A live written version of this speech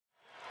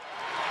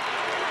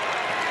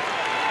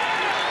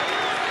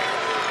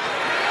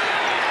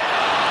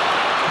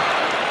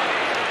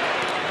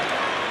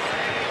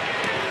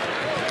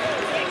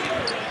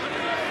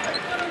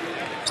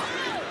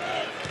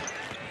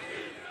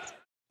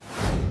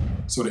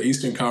So the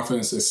Eastern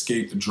Conference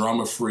escaped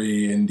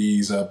drama-free in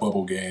these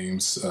bubble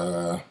games.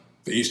 The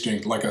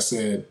Eastern, like I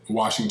said,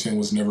 Washington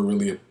was never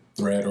really a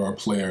threat or a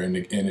player in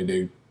it.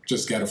 They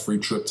just got a free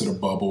trip to the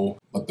bubble.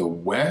 But the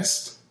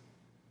West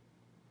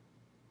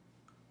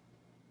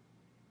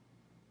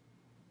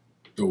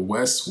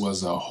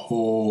was a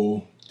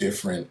whole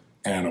different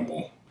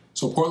animal.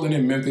 So Portland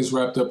and Memphis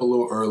wrapped up a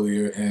little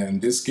earlier, and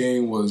this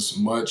game was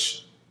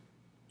much,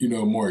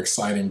 more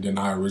exciting than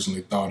I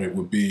originally thought it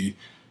would be.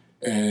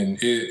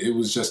 And it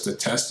was just a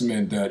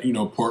testament that,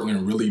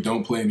 Portland really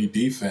don't play any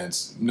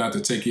defense. Not to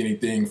take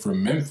anything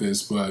from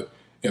Memphis, but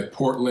if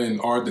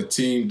Portland are the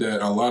team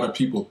that a lot of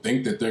people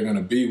think that they're going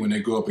to be when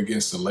they go up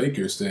against the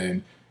Lakers,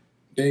 then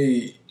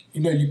they,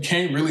 you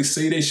can't really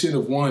say they should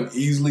have won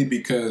easily,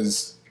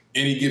 because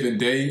any given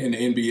day in the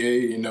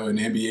NBA, in the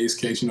NBA's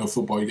case,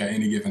 football, you got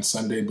any given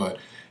Sunday, but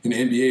in the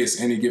NBA,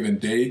 it's any given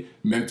day.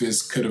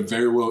 Memphis could have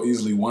very well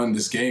easily won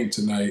this game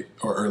tonight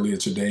or earlier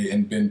today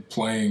and been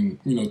playing,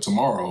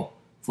 tomorrow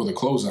for the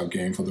closeout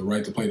game for the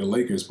right to play the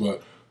Lakers.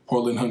 But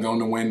Portland hung on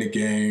to win the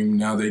game.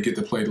 Now they get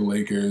to play the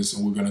Lakers,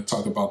 and we're going to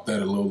talk about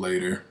that a little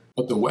later.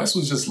 But the West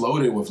was just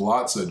loaded with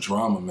lots of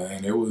drama,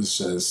 man. It was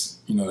just,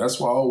 that's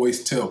why I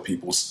always tell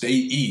people, stay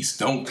East,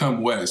 don't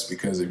come West,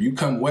 because if you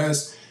come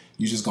West,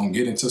 you're just going to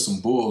get into some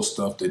bull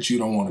stuff that you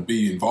don't want to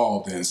be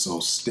involved in. So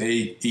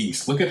stay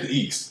East. Look at the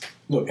East.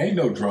 Look, ain't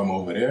no drama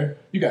over there.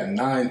 You got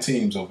 9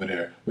 teams over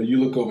there. But you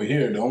look over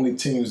here, the only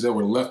teams that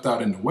were left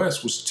out in the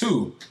West was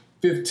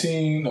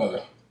 15,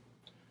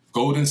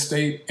 Golden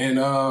State and,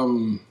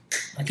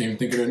 I can't even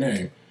think of their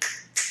name,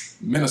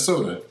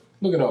 Minnesota.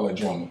 Look at all that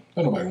drama.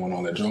 Nobody want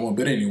all that drama.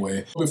 But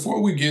anyway,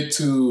 before we get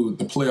to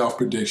the playoff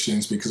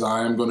predictions, because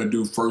I am going to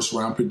do first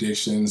round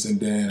predictions, and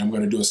then I'm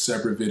going to do a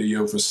separate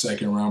video for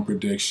second round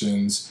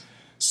predictions.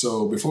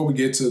 So before we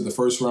get to the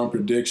first round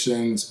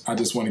predictions, I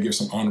just want to give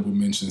some honorable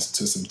mentions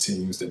to some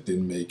teams that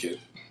didn't make it.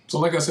 So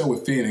like I said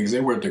with Phoenix, they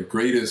were the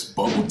greatest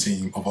bubble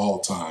team of all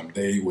time.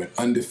 They went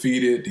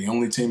undefeated, the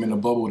only team in the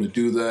bubble to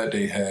do that.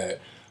 They had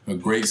a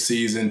great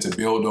season to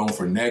build on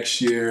for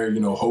next year.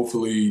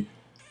 Hopefully,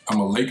 I'm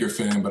a Laker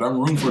fan, but I'm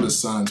rooting for the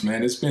Suns,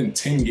 man. It's been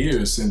 10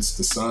 years since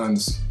the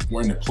Suns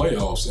were in the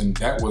playoffs, and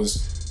that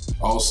was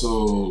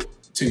also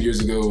 10 years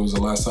ago was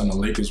the last time the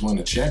Lakers won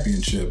a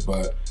championship.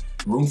 But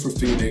room for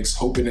Phoenix,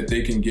 hoping that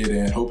they can get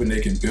in, hoping they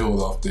can build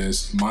off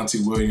this. Monty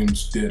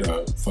Williams did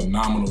a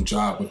phenomenal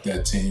job with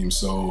that team,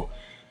 so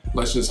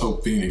let's just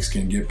hope Phoenix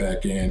can get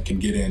back in, can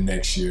get in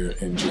next year,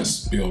 and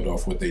just build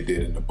off what they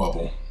did in the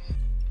bubble.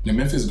 The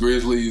Memphis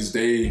Grizzlies,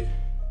 they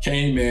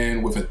came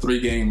in with a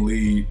 3-game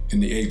lead in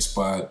the 8th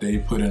spot. They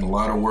put in a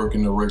lot of work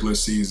in the regular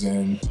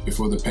season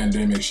before the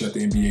pandemic shut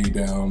the NBA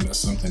down. That's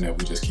something that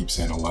we just keep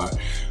saying a lot.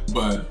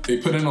 But they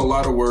put in a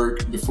lot of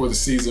work before the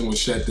season was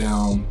shut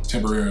down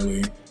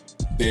temporarily.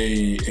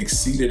 They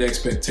exceeded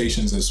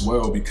expectations as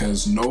well,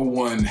 because no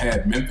one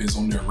had Memphis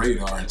on their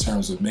radar in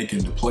terms of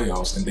making the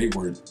playoffs, and they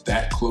were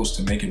that close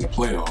to making the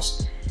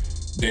playoffs.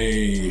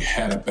 They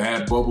had a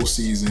bad bubble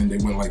season. They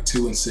went like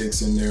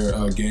 2-6 in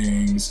their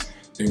games.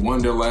 They won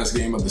their last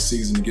game of the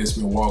season against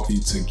Milwaukee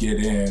to get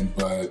in,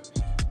 but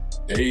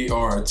they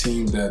are a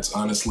team that's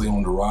honestly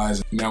on the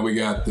rise. Now we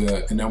got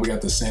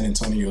the San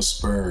Antonio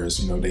Spurs.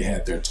 They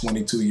had their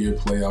 22-year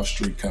playoff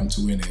streak come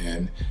to an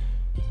end.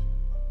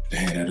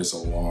 Dang, that is a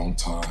long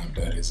time.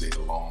 That is a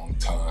long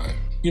time.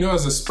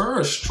 As the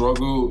Spurs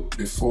struggled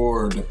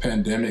before the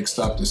pandemic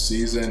stopped the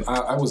season,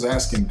 I was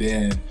asking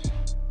Dan,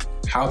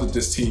 how did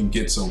this team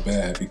get so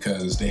bad?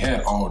 Because they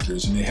had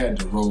Aldridge and they had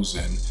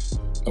DeRozan.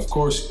 Of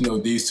course,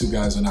 these two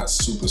guys are not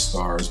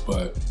superstars,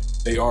 but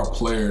they are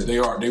players. They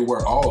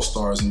were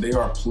all-stars, and they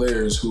are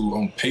players who,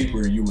 on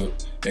paper, you would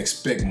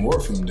expect more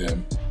from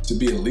them to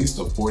be at least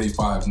a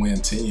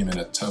 45-win team in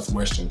a tough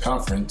Western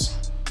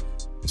Conference,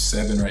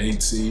 7 or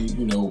 8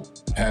 seed,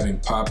 having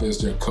Pop as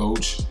their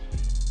coach.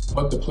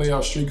 But the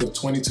playoff streak of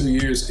 22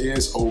 years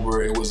is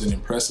over. It was an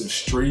impressive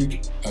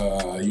streak.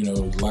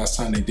 The last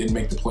time they didn't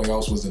make the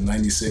playoffs was the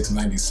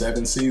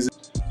 96-97 season.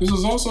 This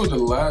was also the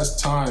last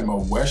time a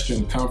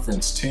Western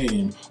Conference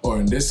team, or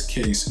in this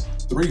case,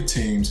 3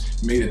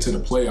 teams, made it to the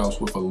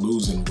playoffs with a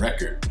losing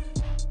record.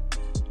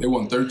 They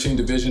won 13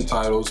 division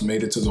titles,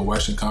 made it to the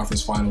Western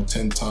Conference Final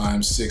 10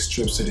 times, 6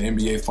 trips to the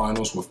NBA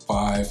Finals with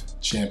 5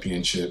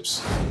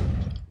 championships.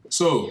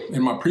 So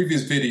in my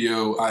previous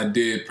video, I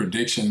did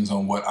predictions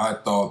on what I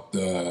thought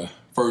the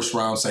first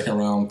round, second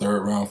round,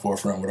 third round,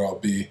 fourth round would all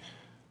be.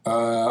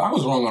 I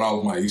was wrong on all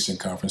of my Eastern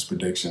Conference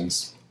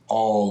predictions.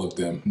 All of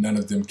them. None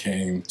of them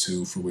came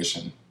to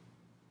fruition.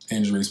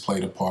 Injuries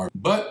played a part.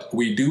 But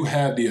we do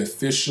have the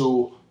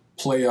official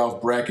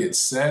playoff bracket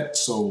set,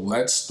 so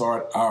let's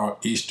start our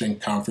Eastern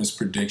Conference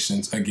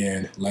predictions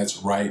again.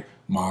 Let's right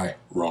my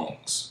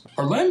wrongs.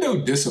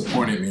 Orlando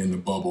disappointed me in the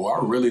bubble.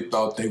 I really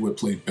thought they would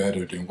play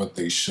better than what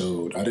they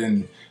showed. I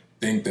didn't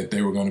think that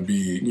they were going to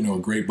be, a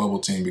great bubble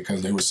team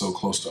because they were so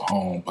close to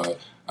home, but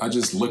I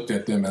just looked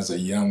at them as a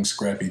young,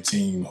 scrappy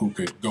team who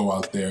could go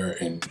out there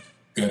and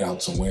gut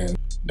out some wins.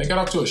 They got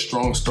off to a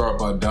strong start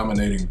by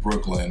dominating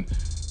Brooklyn,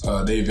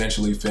 They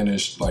eventually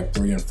finished like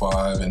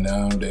 3-5, and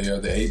now they are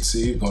the 8th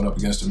seed going up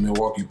against the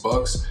Milwaukee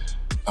Bucks.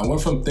 I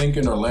went from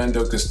thinking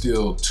Orlando could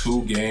steal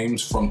 2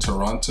 games from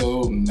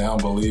Toronto, now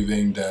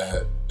believing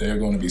that they're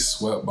going to be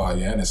swept by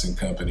Giannis and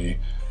company.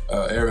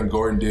 Aaron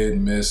Gordon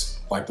did miss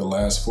like the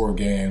last 4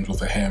 games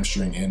with a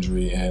hamstring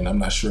injury, and I'm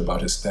not sure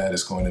about his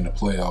status going into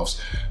playoffs.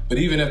 But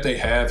even if they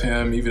have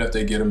him, even if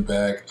they get him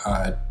back,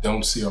 I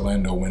don't see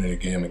Orlando winning a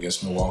game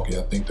against Milwaukee.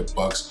 I think the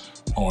Bucks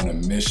are on a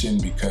mission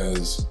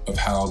because of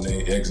how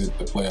they exited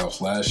the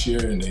playoffs last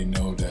year, and they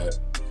know that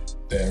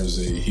there's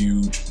a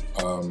huge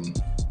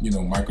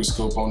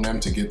microscope on them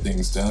to get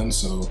things done.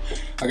 So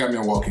I got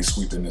Milwaukee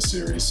sweeping this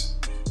series.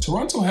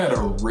 Toronto had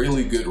a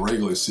really good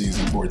regular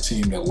season for a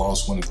team that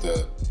lost one of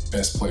the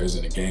best players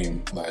in the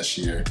game last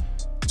year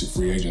to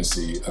free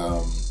agency.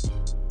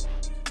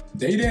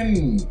 They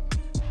didn't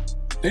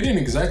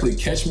exactly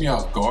catch me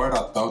off guard.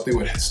 I thought they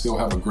would still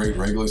have a great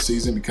regular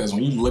season because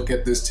when you look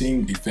at this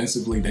team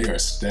defensively, they are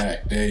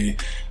stacked.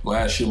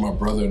 Last year, my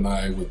brother and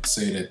I would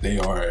say that they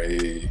are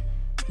a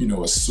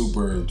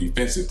super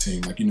defensive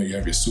team. Like, you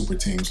have your super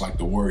teams like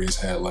the Warriors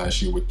had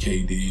last year with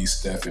KD,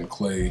 Steph, and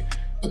Clay.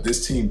 But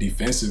this team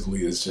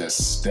defensively is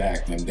just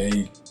stacked, and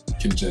they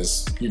can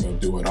just,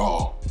 do it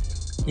all.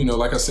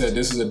 Like I said,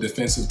 this is a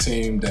defensive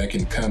team that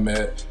can come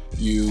at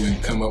you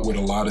and come up with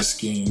a lot of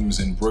schemes.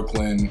 In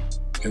Brooklyn,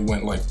 it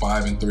went like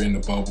 5-3 in the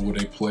bubble where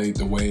they played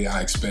the way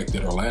I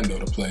expected Orlando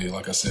to play,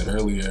 like I said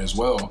earlier as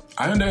well.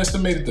 I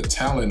underestimated the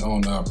talent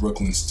on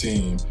Brooklyn's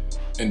team.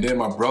 And then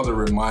my brother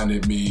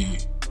reminded me,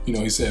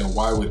 he said,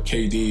 why would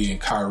KD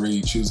and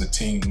Kyrie choose a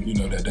team,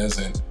 that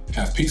doesn't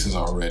have pieces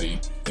already?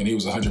 And he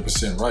was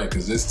 100% right,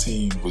 because this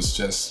team was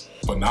just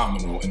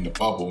phenomenal in the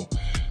bubble.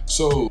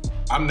 So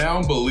I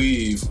now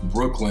believe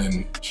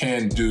Brooklyn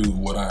can do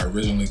what I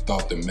originally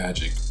thought the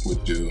Magic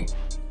would do.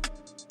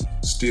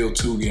 Steal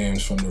 2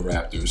 games from the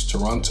Raptors.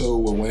 Toronto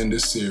will win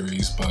this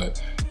series,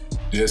 but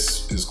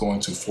this is going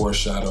to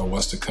foreshadow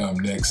what's to come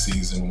next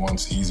season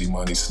once Easy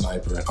Money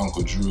Sniper and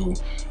Uncle Drew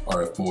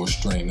are at full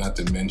strength. Not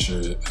to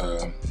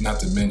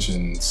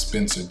mention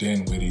Spencer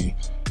Dinwiddie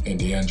and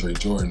DeAndre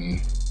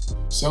Jordan.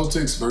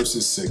 Celtics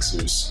versus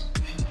Sixers.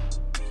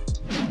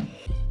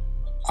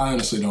 I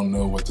honestly don't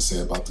know what to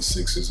say about the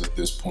Sixers at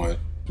this point,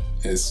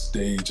 as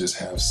they just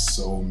have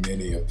so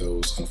many of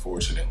those,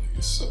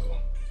 unfortunately. So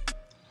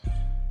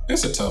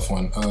it's a tough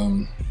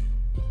one.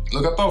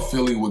 Look, I thought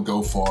Philly would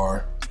go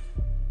far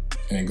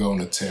and go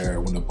on a tear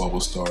when the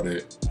bubble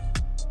started.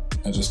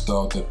 I just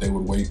thought that they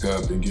would wake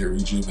up and get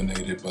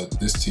rejuvenated, but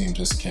this team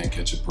just can't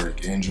catch a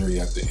break. Injury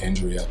after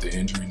injury after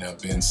injury. Now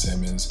Ben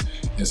Simmons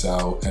is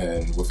out,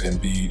 and with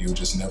Embiid, you'll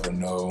just never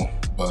know.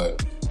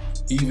 But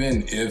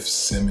even if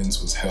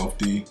Simmons was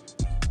healthy,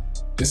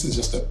 this is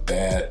just a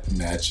bad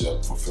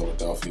matchup for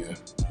Philadelphia.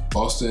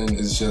 Boston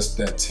is just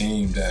that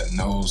team that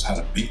knows how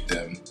to beat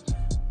them.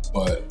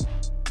 But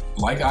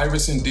like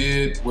Iverson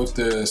did with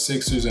the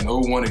Sixers in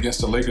 0-1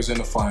 against the Lakers in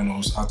the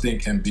finals, I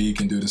think Embiid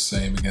can do the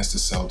same against the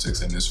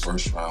Celtics in this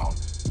first round.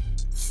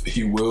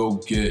 He will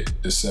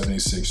get the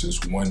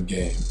 76ers 1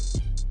 game.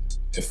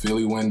 If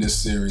Philly win this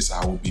series,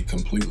 I will be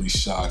completely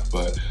shocked,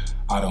 but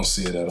I don't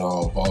see it at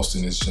all.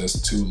 Boston is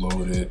just too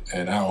loaded,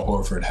 and Al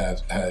Horford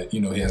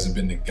he hasn't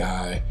been the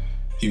guy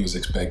he was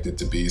expected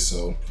to be,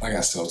 so I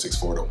got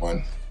Celtics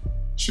 4-1.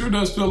 Sure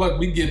does feel like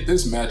we get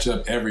this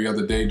matchup every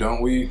other day,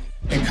 don't we?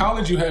 In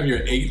college, you have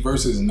your 8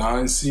 versus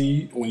 9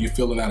 seed when you're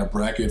filling out a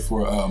bracket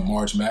for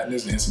March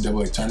Madness, the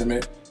NCAA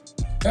tournament.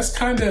 That's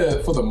kind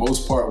of, for the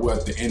most part,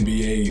 what the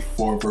NBA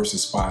 4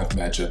 versus 5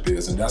 matchup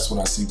is, and that's what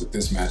I see with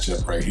this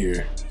matchup right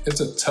here. It's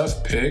a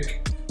tough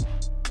pick.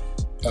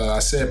 I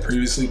said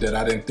previously that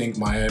I didn't think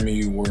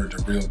Miami were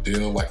the real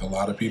deal like a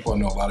lot of people. I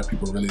know a lot of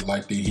people really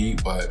like the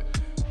Heat, but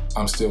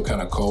I'm still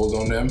kind of cold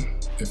on them,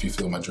 if you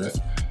feel my drift.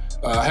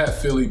 I had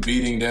Philly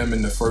beating them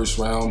in the first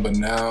round, but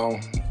now,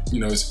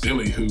 it's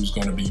Philly who's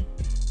going to be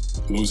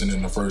losing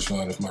in the first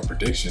round if my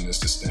prediction is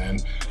to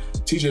stand.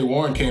 TJ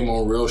Warren came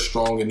on real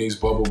strong in these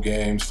bubble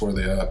games for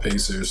the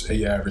Pacers.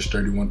 He averaged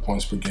 31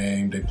 points per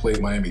game. They played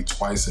Miami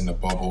twice in the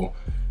bubble,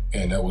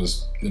 and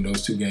those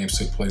 2 games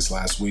took place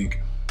last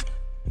week.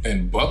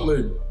 And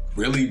Butler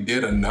really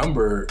did a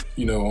number,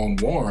 on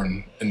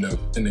Warren in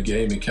the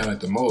game it counted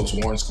the most.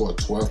 Warren scored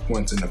 12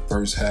 points in the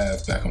first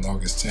half back on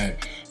August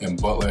 10th,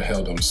 and Butler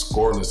held them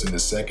scoreless in the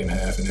second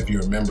half. And if you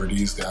remember,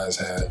 these guys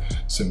had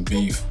some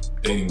beef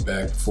dating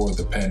back before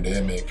the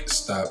pandemic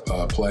stopped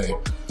play.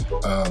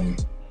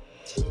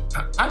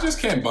 I just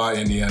can't buy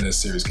Indiana's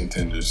series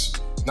contenders.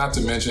 Not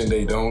to mention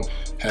they don't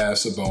have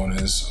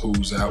Sabonis,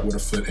 who's out with a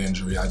foot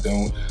injury. I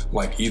don't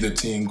like either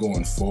team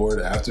going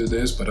forward after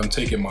this, but I'm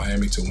taking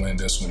Miami to win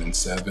this one in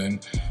 7.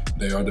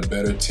 They are the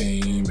better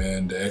team,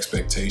 and the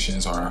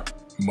expectations are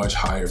much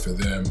higher for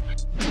them.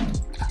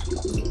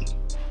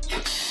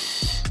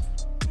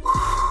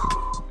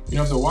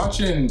 After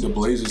watching the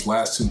Blazers'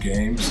 last 2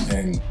 games,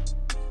 and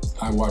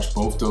I watched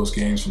both those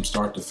games from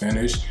start to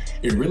finish,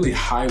 it really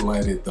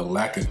highlighted the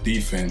lack of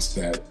defense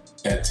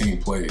that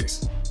team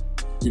plays.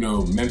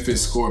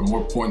 Memphis scored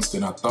more points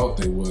than I thought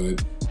they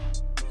would,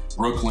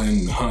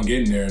 Brooklyn hung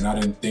in there, and I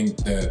didn't think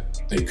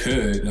that they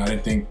could, and I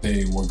didn't think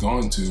they were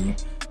going to,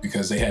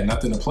 because they had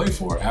nothing to play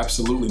for,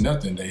 absolutely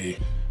nothing. They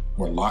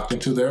were locked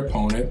into their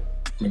opponent,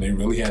 and they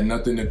really had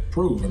nothing to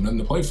prove or nothing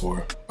to play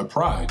for but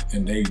pride,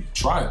 and they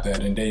tried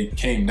that, and they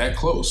came that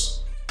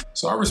close.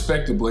 So I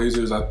respect the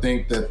Blazers. I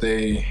think that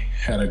they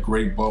had a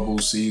great bubble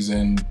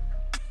season.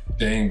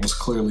 Dame was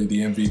clearly the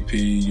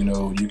MVP. You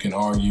know, you can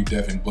argue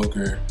Devin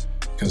Booker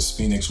because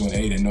Phoenix went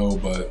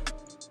 8-0, but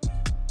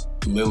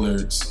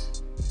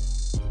Lillard's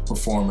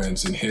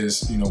performance and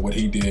his, you know, what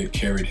he did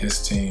carried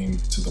his team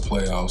to the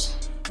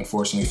playoffs.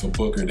 Unfortunately for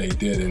Booker, they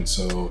didn't.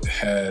 So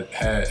had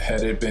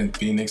it been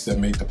Phoenix that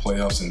made the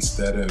playoffs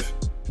instead of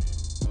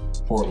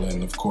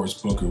Portland, of course,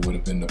 Booker would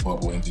have been the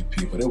bubble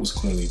MVP, but it was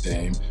clearly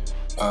Dame.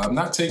 I'm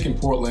not taking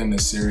Portland in the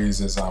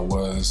series as I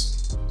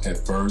was at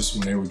first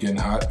when they were getting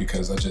hot,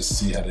 because I just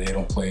see how they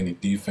don't play any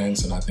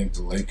defense, and I think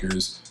the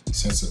Lakers'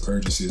 sense of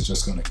urgency is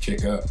just going to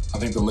kick up. I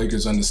think the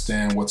Lakers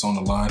understand what's on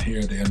the line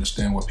here. They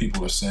understand what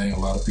people are saying. A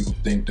lot of people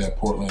think that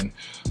Portland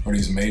are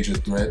these major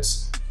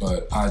threats,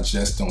 but I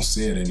just don't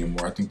see it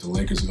anymore. I think the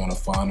Lakers are going to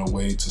find a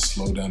way to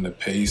slow down the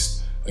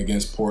pace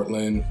against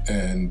Portland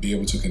and be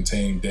able to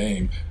contain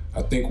Dame.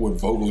 I think what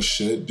Vogel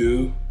should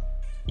do,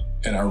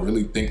 and I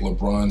really think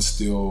LeBron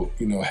still,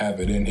 you know, have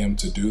it in him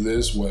to do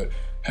this. What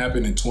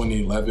happened in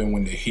 2011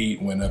 when the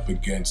Heat went up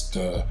against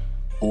the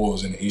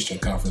Bulls in the Eastern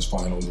Conference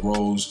Finals.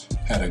 Rose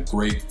had a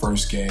great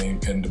first game,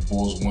 and the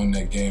Bulls won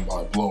that game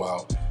by a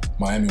blowout.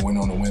 Miami went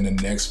on to win the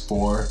next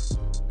 4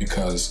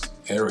 because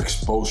Eric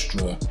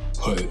Spoelstra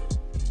put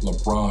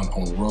LeBron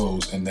on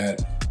Rose, and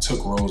that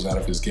took Rose out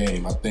of his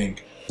game. I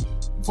think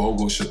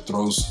Vogel should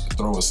throw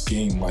a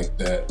scheme like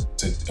that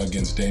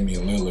against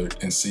Damian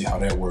Lillard and see how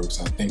that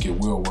works. I think it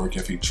will work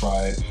if he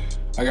tried.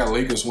 I got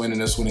Lakers winning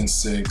this one in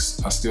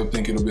 6. I still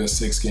think it'll be a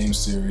 6-game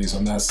series.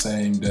 I'm not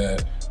saying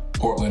that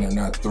Portland are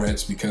not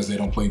threats because they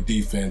don't play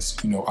defense.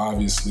 You know,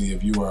 obviously,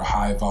 if you are a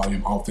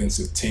high-volume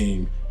offensive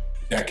team,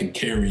 that can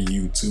carry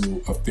you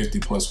to a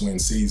 50-plus win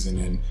season.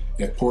 And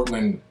if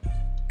Portland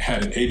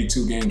had an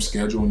 82-game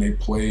schedule and they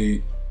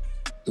played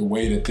the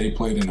way that they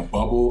played in a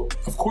bubble,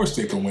 of course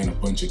they can win a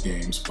bunch of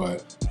games.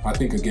 But I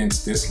think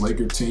against this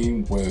Laker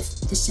team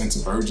with the sense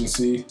of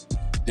urgency,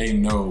 they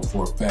know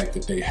for a fact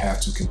that they have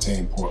to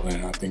contain Portland,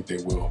 and I think they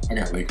will. I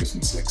got Lakers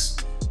in 6.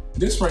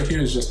 This right here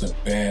is just a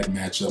bad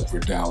matchup for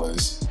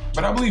Dallas.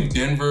 But I believe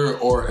Denver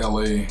or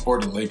LA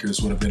or the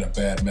Lakers would have been a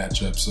bad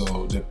matchup.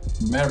 So the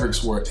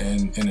Mavericks were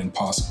in an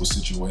impossible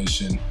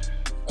situation.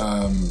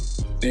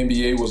 The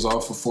NBA was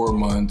off for 4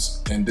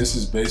 months, and this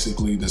is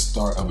basically the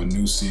start of a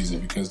new season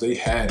because they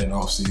had an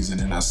off season.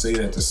 And I say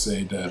that to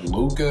say that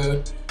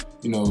Luka,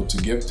 you know, to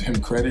give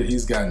him credit,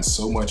 he's gotten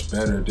so much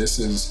better. This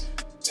is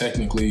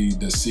technically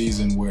the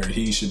season where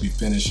he should be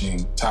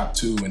finishing top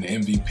 2 in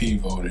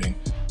MVP voting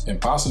and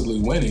possibly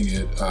winning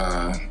it.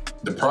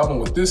 The problem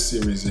with this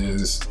series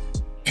is,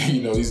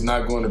 you know, he's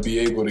not going to be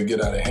able to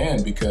get out of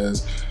hand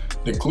because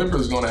the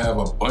Clippers are going to have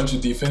a bunch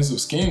of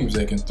defensive schemes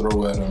they can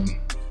throw at him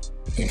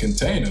and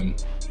contain him.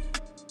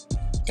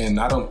 And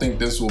I don't think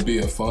this will be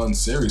a fun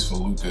series for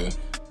Luka.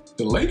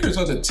 The Lakers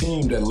are the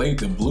team that laid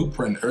the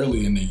blueprint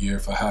early in the year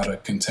for how to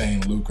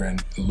contain Luka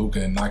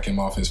and knock him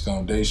off his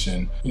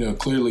foundation. You know,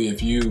 clearly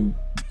if you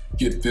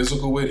get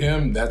physical with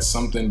him, that's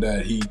something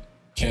that he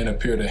can't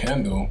appear to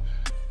handle.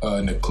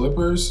 And the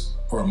Clippers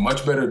are a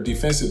much better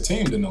defensive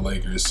team than the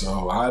Lakers,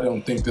 so I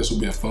don't think this will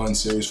be a fun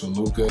series for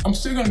Luka. I'm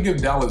still going to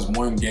give Dallas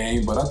 1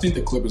 game, but I think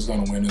the Clippers are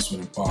going to win this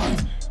one in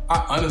 5.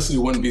 I honestly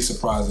wouldn't be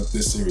surprised if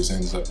this series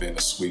ends up being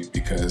a sweep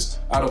because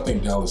I don't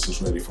think Dallas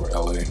is ready for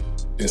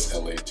this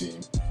LA team,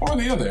 or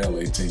the other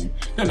LA team.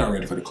 They're not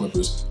ready for the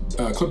Clippers.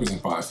 Clippers in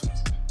 5.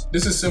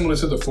 This is similar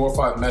to the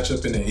 4-5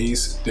 matchup in the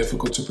East.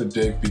 Difficult to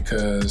predict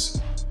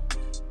because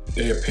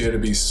they appear to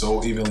be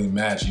so evenly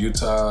matched.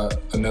 Utah,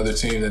 another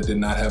team that did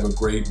not have a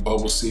great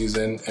bubble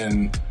season,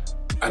 and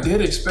I did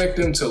expect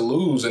them to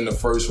lose in the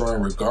first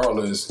round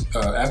regardless.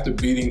 After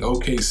beating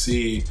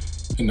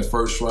OKC in the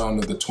first round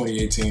of the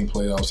 2018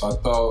 playoffs,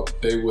 I thought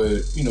they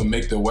would, you know,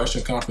 make the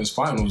Western Conference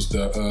Finals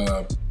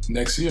the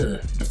next year,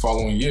 the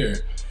following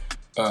year.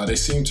 They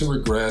seem to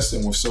regress,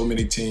 and with so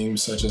many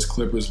teams such as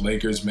Clippers,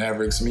 Lakers,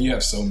 Mavericks, I mean, you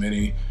have so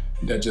many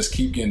that just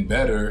keep getting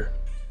better.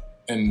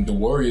 And the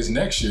Warriors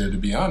next year, to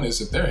be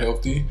honest, if they're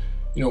healthy,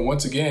 you know,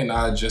 once again,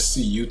 I just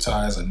see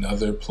Utah as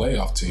another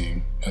playoff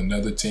team,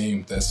 another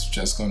team that's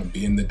just going to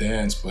be in the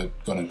dance, but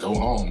going to go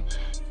home.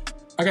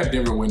 I got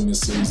Denver winning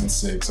this series in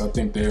 6. I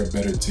think they're a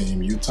better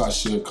team. Utah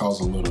should cause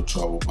a little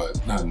trouble,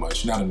 but not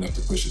much, not enough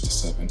to push it to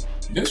 7.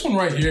 This one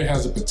right here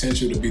has the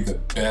potential to be the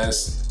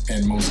best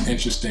and most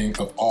interesting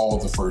of all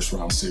the first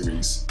round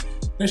series.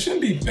 There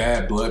shouldn't be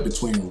bad blood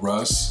between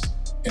Russ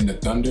and the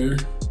Thunder,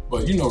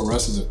 but you know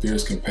Russ is a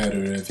fierce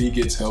competitor. If he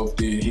gets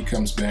healthy and he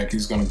comes back,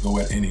 he's gonna go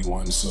at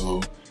anyone.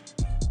 So,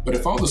 but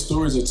if all the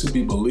stories are to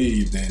be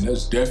believed, then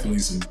there's definitely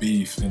some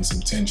beef and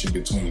some tension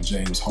between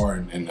James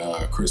Harden and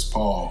Chris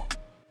Paul.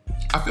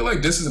 I feel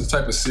like this is the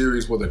type of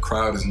series where the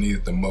crowd is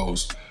needed the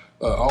most.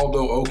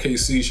 Although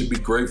OKC should be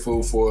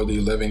grateful for the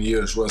 11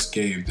 years Russ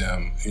gave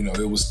them, you know,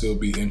 it would still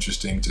be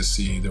interesting to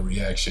see the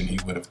reaction he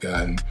would have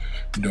gotten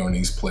during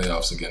these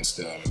playoffs against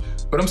them.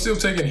 But I'm still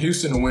taking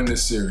Houston to win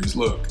this series.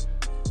 Look,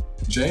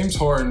 James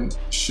Harden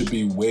should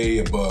be way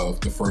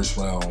above the first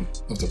round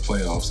of the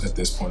playoffs at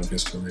this point of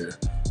his career.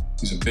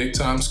 He's a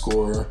big-time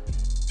scorer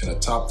and a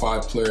top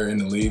 5 player in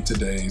the league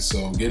today,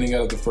 so getting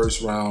out of the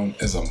first round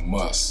is a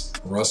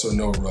must. Russ or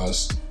no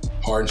Russ,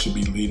 Harden should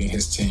be leading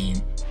his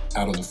team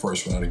out of the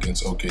first round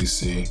against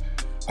OKC.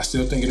 I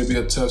still think it'll be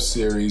a tough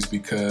series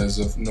because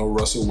of no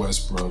Russell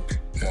Westbrook,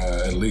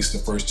 at least the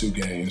first 2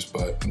 games,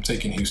 but I'm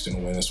taking Houston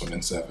to win this one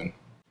in 7.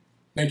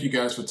 Thank you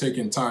guys for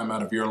taking time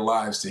out of your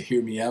lives to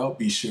hear me out.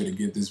 Be sure to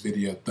give this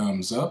video a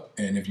thumbs up.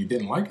 And if you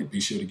didn't like it,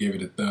 be sure to give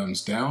it a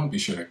thumbs down. Be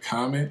sure to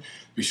comment.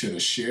 Be sure to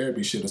share.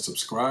 Be sure to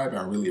subscribe.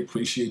 I really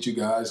appreciate you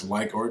guys,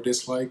 like or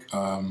dislike.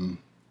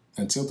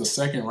 Until the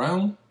second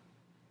round,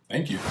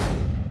 thank you.